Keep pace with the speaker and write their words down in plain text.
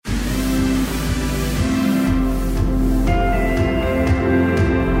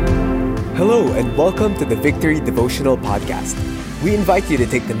and welcome to the Victory Devotional Podcast. We invite you to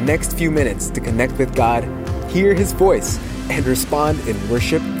take the next few minutes to connect with God, hear His voice, and respond in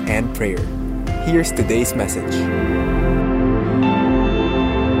worship and prayer. Here's today's message.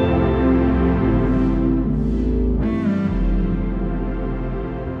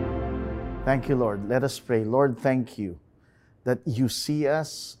 Thank you, Lord. Let us pray. Lord, thank you that you see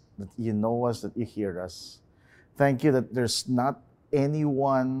us, that you know us, that you hear us. Thank you that there's not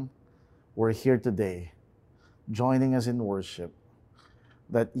anyone we're here today joining us in worship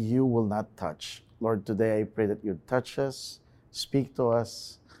that you will not touch. Lord, today I pray that you touch us, speak to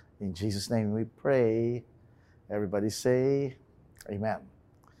us. In Jesus' name we pray. Everybody say amen.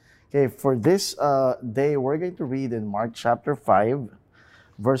 Okay, for this day, we're going to read in Mark chapter 5,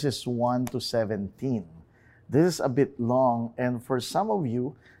 verses 1 to 17. This is a bit long, and for some of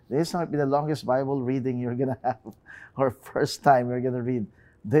you, this might be the longest Bible reading you're going to have, or first time you're going to read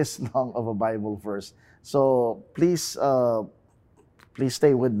this long of a Bible verse. So please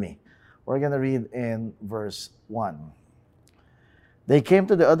stay with me. We're going to read in verse 1. They came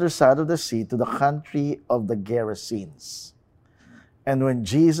to the other side of the sea, to the country of the Gerasenes. And when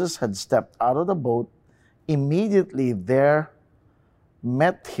Jesus had stepped out of the boat, immediately there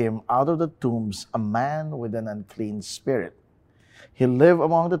met him out of the tombs a man with an unclean spirit. He lived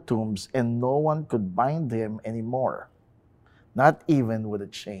among the tombs, and no one could bind him anymore, not even with a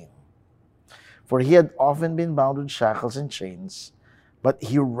chain. For he had often been bound with shackles and chains, but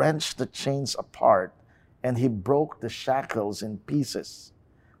he wrenched the chains apart, and he broke the shackles in pieces.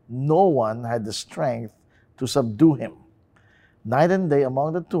 No one had the strength to subdue him. Night and day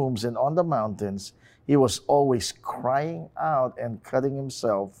among the tombs and on the mountains, he was always crying out and cutting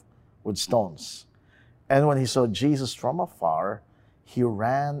himself with stones. And when he saw Jesus from afar, he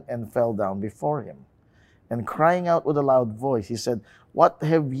ran and fell down before him. And crying out with a loud voice, he said, "What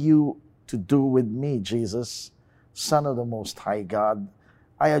have you to do with me, Jesus, Son of the Most High God?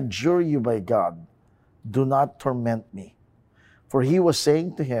 I adjure you by God, do not torment me." For he was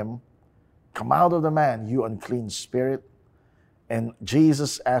saying to him, "Come out of the man, you unclean spirit." And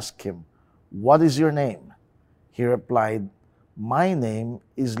Jesus asked him, "What is your name?" He replied, "My name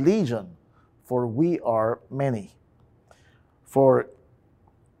is Legion, for we are many."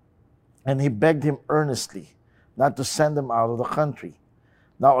 And he begged him earnestly not to send them out of the country.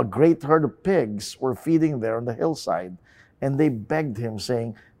 Now a great herd of pigs were feeding there on the hillside, and they begged him,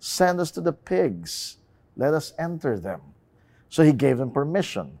 saying, "Send us to the pigs, let us enter them." So he gave them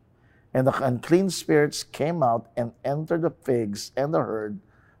permission. And the unclean spirits came out and entered the pigs, and the herd,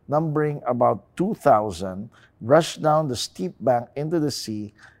 numbering about 2,000, rushed down the steep bank into the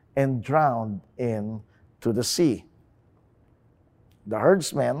sea and drowned into the sea. The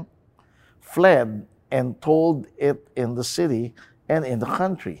herdsmen fled and told it in the city and in the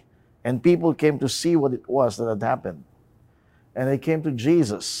country. And people came to see what it was that had happened. And they came to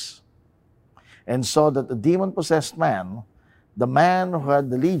Jesus and saw that the demon-possessed man, the man who had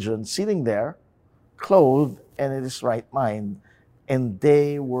the legion, sitting there, clothed and in his right mind, and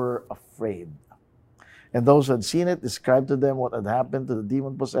they were afraid. And those who had seen it described to them what had happened to the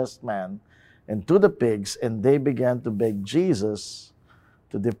demon-possessed man and to the pigs, and they began to beg Jesus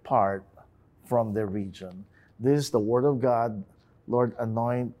to depart from their region. This is the word of God. Lord,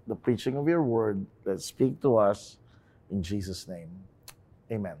 anoint the preaching of your word. Let's speak to us in Jesus' name.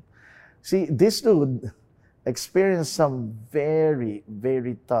 Amen. See, this dude experienced some very,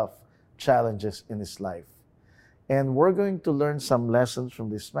 very tough challenges in his life. And we're going to learn some lessons from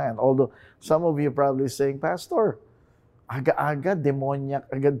this man. Although some of you are probably saying, "Pastor, aga-aga, demoniac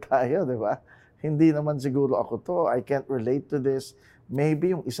agad tayo, di ba? Hindi naman siguro ako to. I can't relate to this." Maybe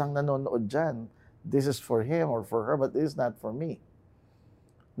yung isang nanonood dyan, this is for him or for her, but this is not for me.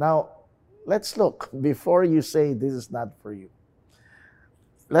 Now, let's look, before you say this is not for you,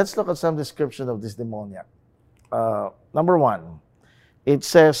 let's look at some description of this demoniac. Number one, it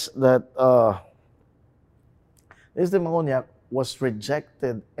says that this demoniac was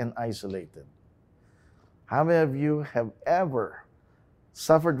rejected and isolated. How many of you have ever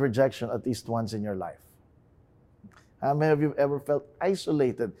suffered rejection at least once in your life? How many of you have ever felt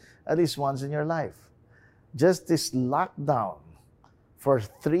isolated at least once in your life? Just this lockdown for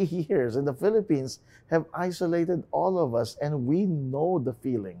 3 years in the Philippines have isolated all of us, and we know the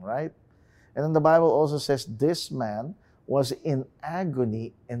feeling, right? And then the Bible also says this man was in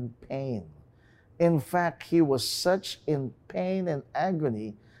agony and pain. In fact, he was such in pain and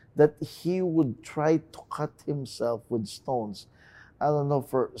agony that he would try to cut himself with stones. I don't know,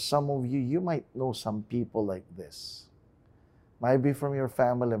 for some of you, you might know some people like this. Might be from your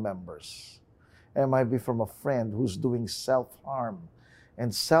family members. It might be from a friend who's doing self-harm.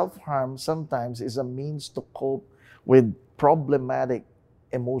 And self-harm sometimes is a means to cope with problematic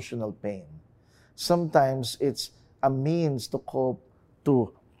emotional pain. Sometimes it's a means to cope,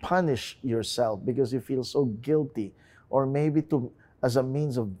 to punish yourself because you feel so guilty, or maybe to as a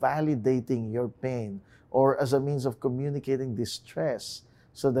means of validating your pain, or as a means of communicating distress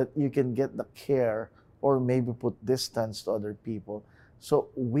so that you can get the care or maybe put distance to other people. So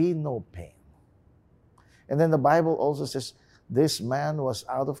we know pain. And then the Bible also says this man was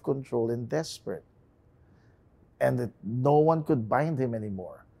out of control and desperate, and that no one could bind him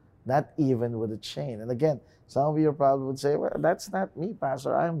anymore, not even with a chain. And again, some of you probably would say, well, that's not me,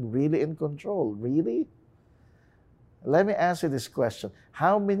 Pastor. I'm really in control. Really? Let me ask you this question.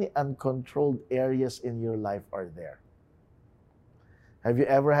 How many uncontrolled areas in your life are there? Have you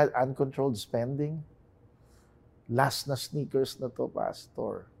ever had uncontrolled spending? Last na sneakers na to,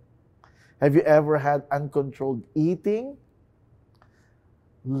 Pastor. Have you ever had uncontrolled eating?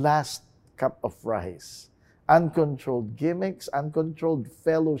 Last cup of rice. Uncontrolled gimmicks, uncontrolled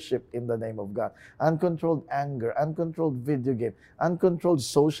fellowship in the name of God, uncontrolled anger, uncontrolled video game, uncontrolled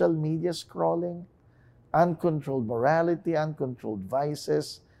social media scrolling, uncontrolled morality, uncontrolled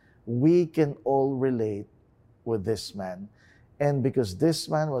vices. We can all relate with this man. And because this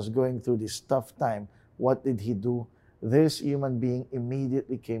man was going through this tough time, what did he do? This human being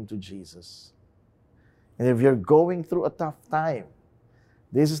immediately came to Jesus. And if you're going through a tough time,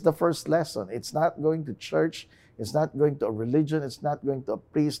 this is the first lesson. It's not going to church. It's not going to a religion. It's not going to a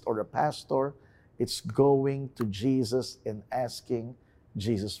priest or a pastor. It's going to Jesus and asking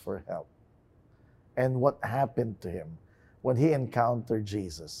Jesus for help. And what happened to him when he encountered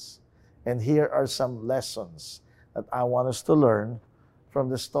Jesus? And here are some lessons that I want us to learn from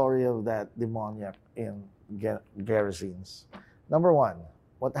the story of that demoniac in Gerasenes. Number one,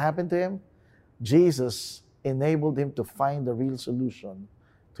 what happened to him? Jesus enabled him to find the real solution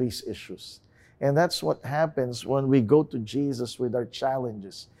to his issues. And that's what happens when we go to Jesus with our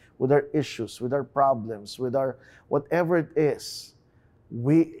challenges, with our issues, with our problems, with our whatever it is.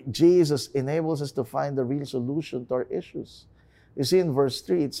 Jesus enables us to find the real solution to our issues. You see, in verse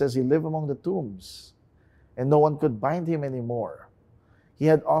 3, it says he lived among the tombs, and no one could bind him anymore. He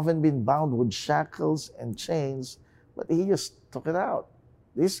had often been bound with shackles and chains, but he just took it out.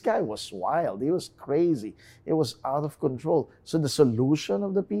 This guy was wild. He was crazy. It was out of control. So the solution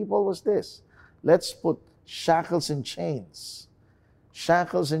of the people was this. Let's put shackles and chains.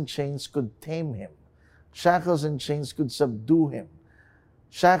 Shackles and chains could tame him. Shackles and chains could subdue him.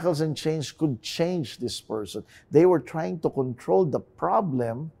 Shackles and chains could change this person. They were trying to control the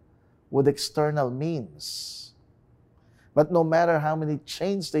problem with external means. But no matter how many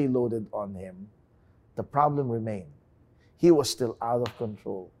chains they loaded on him, the problem remained. He was still out of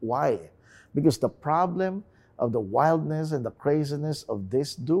control. Why? Because the problem of the wildness and the craziness of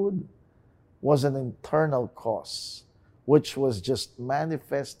this dude was an internal cause, which was just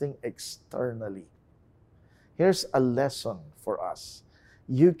manifesting externally. Here's a lesson for us.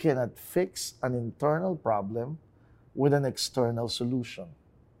 You cannot fix an internal problem with an external solution.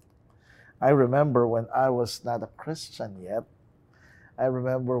 I remember when I was not a Christian yet, I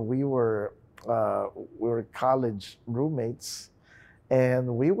remember we were college roommates,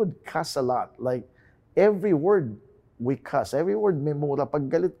 and we would cuss a lot. Like, every word we cuss. Every word may mura. Pag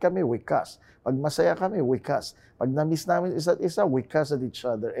galit kami, we cuss. Pag masaya kami, we cuss. Pag na-miss namin isa't isa, we cuss at each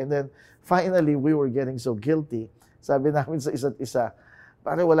other. And then, finally, we were getting so guilty. Sabi namin sa isa't isa,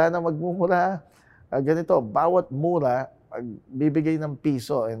 pare, wala na magmumura. Ganito, bawat mura, bibigay ng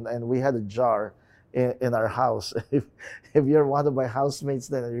piso. And we had a jar in our house. If you're one of my housemates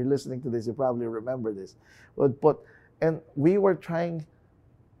then and you're listening to this, you probably remember this. And we were trying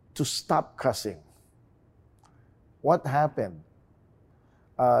to stop cussing. What happened?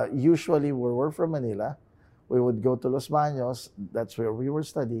 Usually we were from Manila. We would go to Los Baños. That's where we were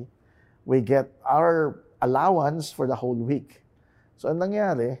studying. We get our allowance for the whole week. So, ang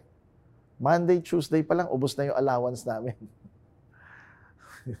nangyari, Monday, Tuesday pa lang, ubos na yung allowance namin.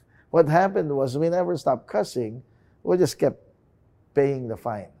 What happened was we never stopped cussing. We just kept paying the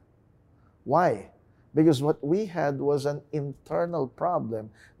fine. Why? Because what we had was an internal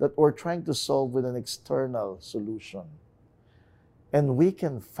problem that we're trying to solve with an external solution. And we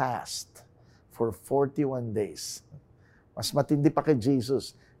can fast for 41 days. Mas matindi pa kay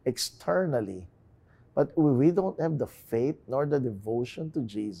Jesus externally. But we don't have the faith nor the devotion to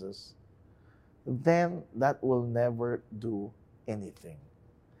Jesus, then that will never do anything.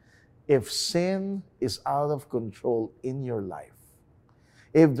 If sin is out of control in your life,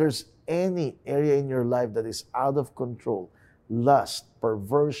 if there's any area in your life that is out of control, lust,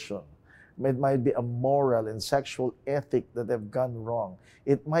 perversion, It might be a moral and sexual ethic that have gone wrong.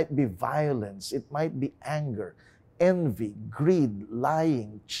 It might be violence. It might be anger, envy, greed,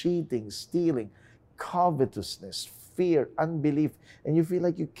 lying, cheating, stealing, covetousness, fear, unbelief, and you feel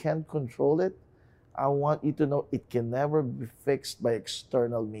like you can't control it. I want you to know it can never be fixed by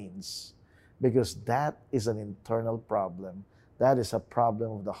external means, because that is an internal problem. That is a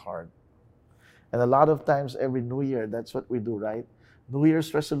problem of the heart. And a lot of times every New Year, that's what we do, right? New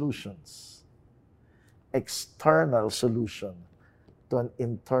Year's resolutions. External solution to an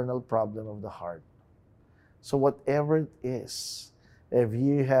internal problem of the heart. So whatever it is, if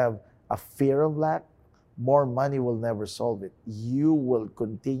you have a fear of lack, more money will never solve it. You will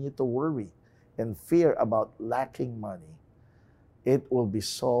continue to worry and fear about lacking money. It will be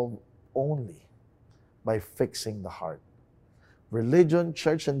solved only by fixing the heart. Religion,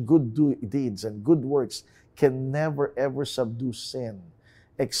 church, and good deeds and good works can never ever subdue sin.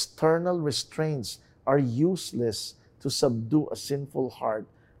 External restraints are useless to subdue a sinful heart.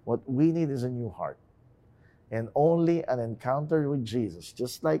 What we need is a new heart. And only an encounter with Jesus,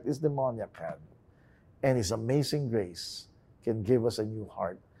 just like this demoniac had, and His amazing grace can give us a new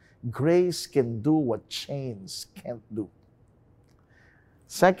heart. Grace can do what chains can't do.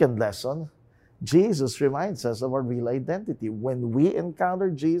 Second lesson, Jesus reminds us of our real identity. When we encounter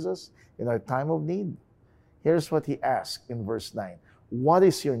Jesus in our time of need, here's what He asked in verse 9. What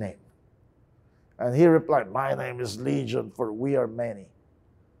is your name? And He replied, my name is Legion, for we are many.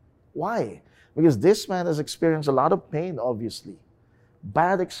 Why? Because this man has experienced a lot of pain, obviously.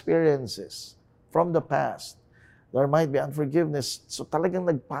 Bad experiences from the past. There might be unforgiveness. So talagang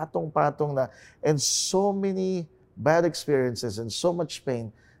nagpatong-patong na. And so many bad experiences and so much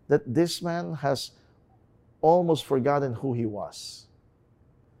pain that this man has almost forgotten who he was.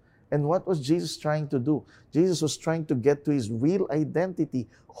 And what was Jesus trying to do? Jesus was trying to get to his real identity.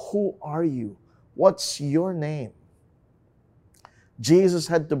 Who are you? What's your name? Jesus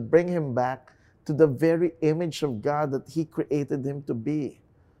had to bring him back to the very image of God that He created him to be.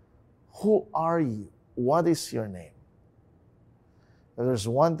 Who are you? What is your name? There's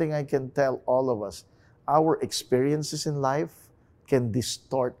one thing I can tell all of us. Our experiences in life can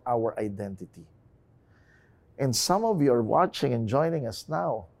distort our identity. And some of you are watching and joining us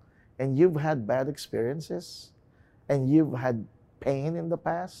now, and you've had bad experiences, and you've had pain in the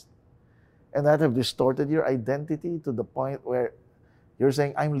past, and that have distorted your identity to the point where you're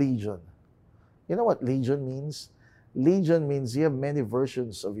saying, I'm Legion. You know what Legion means? Legion means you have many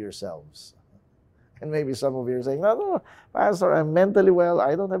versions of yourselves. And maybe some of you are saying, no, Pastor, I'm mentally well.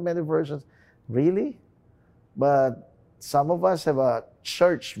 I don't have many versions. Really? But some of us have a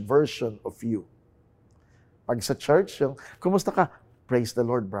church version of you. Pag sa church, yung, kumusta ka? Praise the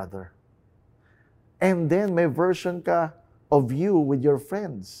Lord, brother. And then may version ka of you with your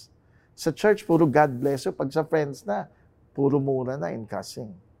friends. Sa church, puro God bless you. Pag sa friends na, puro mura na in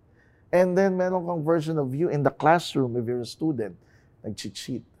cussing. And then meron kang version of you in the classroom if you're a student.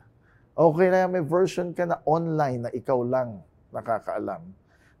 Nag-cheat. Okay na may version ka na online na ikaw lang nakakaalam.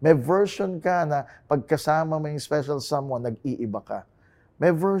 May version ka na pagkasama mo yung special someone, nag-iiba ka.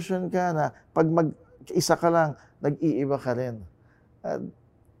 May version ka na pag mag-isa ka lang, nag-iiba ka rin.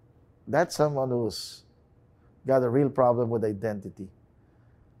 That's someone who's got a real problem with identity.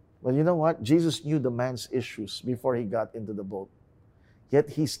 Well, you know what? Jesus knew the man's issues before he got into the boat. Yet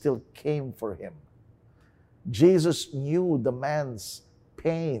he still came for him. Jesus knew the man's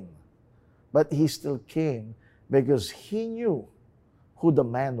pain, but he still came because he knew who the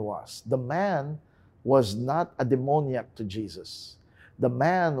man was. The man was not a demoniac to Jesus. The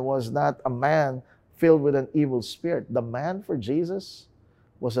man was not a man filled with an evil spirit. The man for Jesus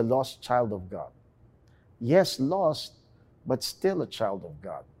was a lost child of God. Yes, lost, but still a child of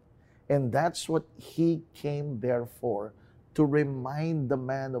God. And that's what he came there for, to remind the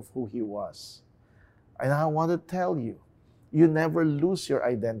man of who he was. And I want to tell you, you never lose your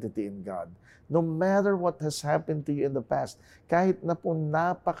identity in God. No matter what has happened to you in the past, kahit na po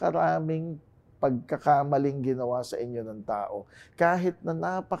napakaraming pagkakamaling ginawa sa inyo ng tao, kahit na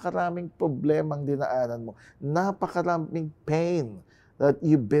napakaraming problemang dinaanan mo, napakaraming pain that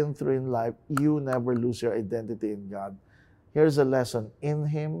you've been through in life, you never lose your identity in God. Here's a lesson. In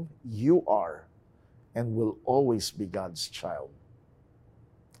Him, you are and will always be God's child.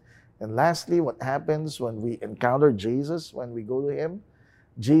 And lastly, what happens when we encounter Jesus, when we go to Him?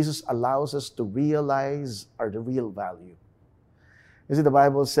 Jesus allows us to realize our real value. You see, the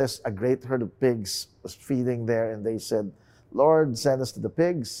Bible says a great herd of pigs was feeding there, and they said, Lord, send us to the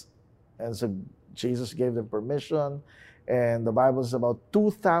pigs. And so Jesus gave them permission, and the Bible says about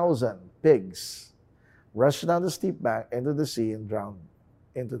 2,000 pigs rushed down the steep bank into the sea and drowned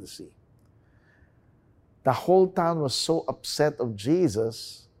into the sea. The whole town was so upset of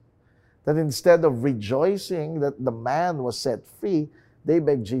Jesus that instead of rejoicing that the man was set free, they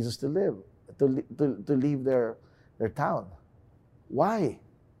begged Jesus to leave their town. Why?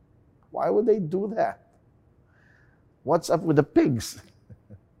 Why would they do that? What's up with the pigs?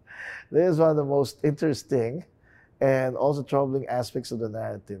 This is one of the most interesting and also troubling aspects of the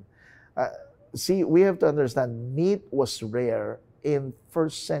narrative. See, we have to understand meat was rare in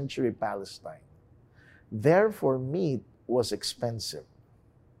first century Palestine. Therefore, meat was expensive.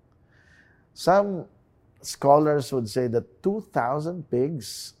 Some scholars would say that 2,000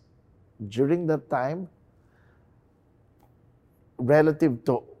 pigs during that time, relative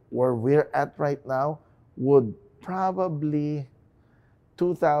to where we're at right now,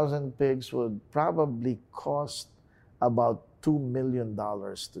 2,000 pigs would probably cost about $2 million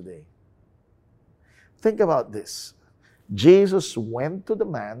today. Think about this. Jesus went to the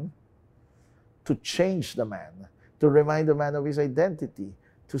man to change the man, to remind the man of his identity,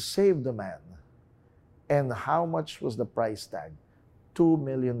 to save the man. And how much was the price tag? $2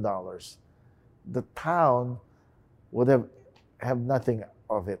 million. The town would have nothing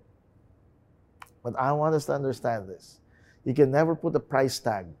of it. But I want us to understand this. You can never put a price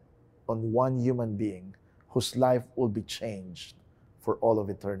tag on one human being whose life will be changed for all of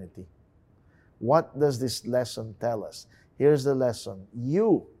eternity. What does this lesson tell us? Here's the lesson.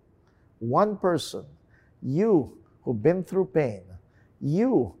 You, one person, you who've been through pain,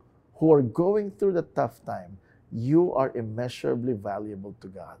 you who are going through the tough time, you are immeasurably valuable to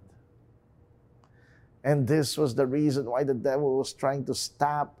God. And this was the reason why the devil was trying to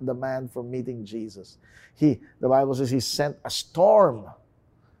stop the man from meeting Jesus. The Bible says he sent a storm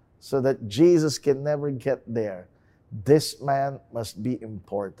so that Jesus can never get there. This man must be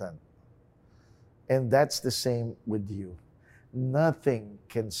important. And that's the same with you. Nothing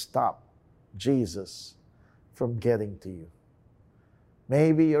can stop Jesus from getting to you.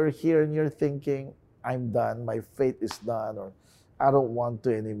 Maybe you're here and you're thinking, I'm done, my faith is done, or I don't want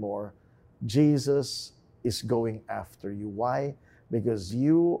to anymore. Jesus is going after you. Why? Because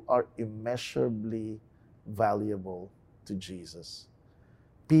you are immeasurably valuable to Jesus.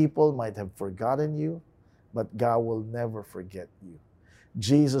 People might have forgotten you, but God will never forget you.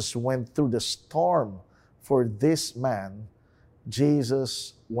 Jesus went through the storm for this man.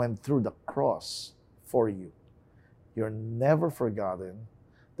 Jesus went through the cross for you. You're never forgotten.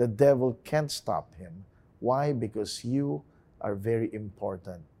 The devil can't stop him. Why? Because you are very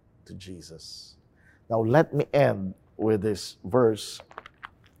important to Jesus. Now let me end with this verse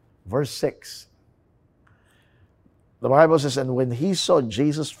 6. The Bible says, and when he saw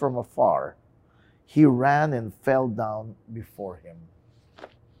Jesus from afar, he ran and fell down before him.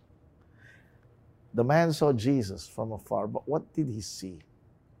 The man saw Jesus from afar, but what did he see?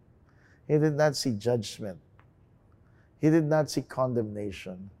 He did not see judgment. He did not see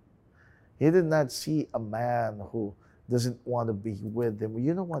condemnation. He did not see a man who doesn't want to be with him.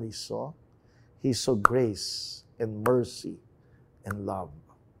 You know what he saw? He saw grace and mercy and love.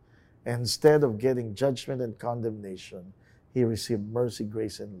 And instead of getting judgment and condemnation, he received mercy,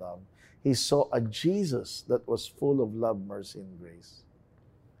 grace, and love. He saw a Jesus that was full of love, mercy, and grace.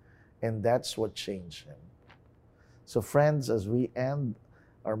 And that's what changed him. So friends, as we end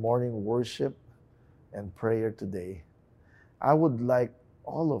our morning worship and prayer today, I would like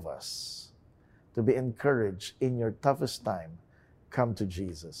all of us to be encouraged in your toughest time. Come to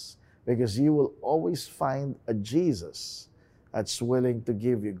Jesus, because you will always find a Jesus that's willing to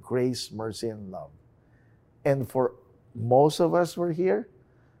give you grace, mercy, and love. And for most of us who are here,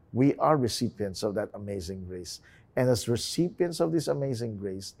 we are recipients of that amazing grace. And as recipients of this amazing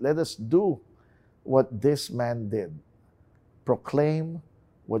grace, let us do what this man did. Proclaim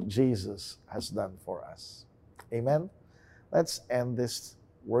what Jesus has done for us. Amen? Let's end this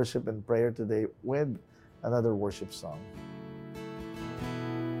worship and prayer today with another worship song.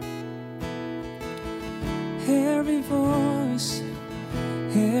 Every voice,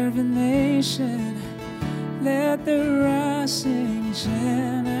 every nation, let the rising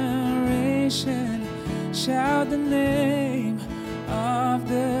generation shout the name of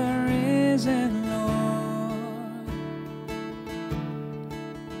the risen Lord.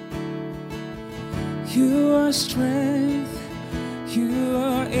 You are strength, you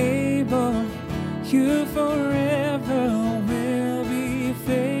are able, you forever will be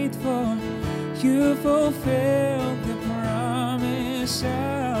faithful. You fulfill the promise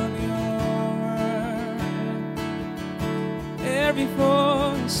of your word. Every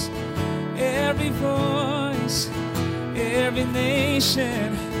voice, every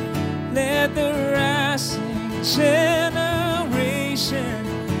nation, let the rising generation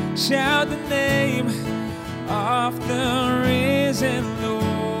shout the name of the risen Lord.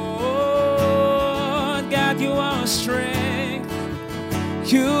 God, you are strength,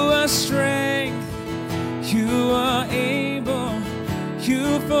 you are strength, you are able,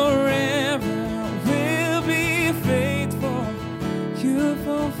 you forever will be faithful, you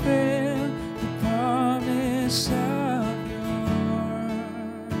fulfill the promise of yours.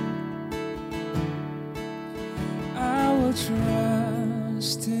 I will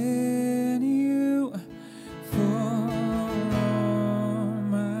trust in you for all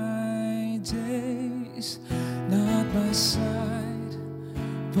my days, not by sight,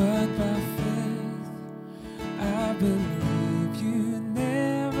 but by faith. I believe you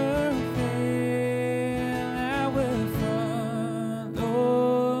never fail. I will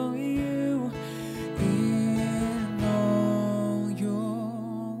follow you in all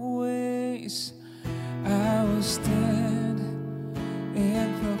your ways. I will stand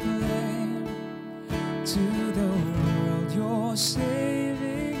and proclaim to the world your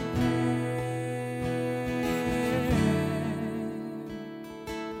saving hand.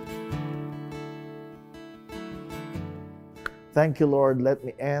 Thank you, Lord. Let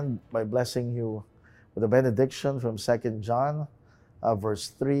me end by blessing you with a benediction from 2 John, verse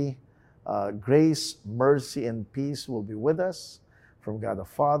 3. Grace, mercy, and peace will be with us from God the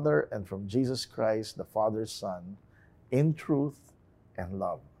Father and from Jesus Christ, the Father's Son, in truth and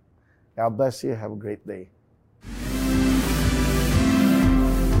love. God bless you. Have a great day.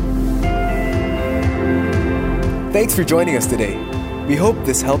 Thanks for joining us today. We hope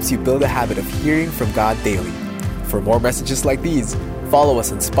this helps you build a habit of hearing from God daily. For more messages like these, follow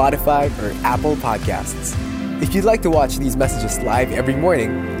us on Spotify or Apple Podcasts. If you'd like to watch these messages live every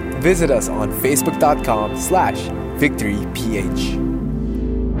morning, visit us on facebook.com/victoryph.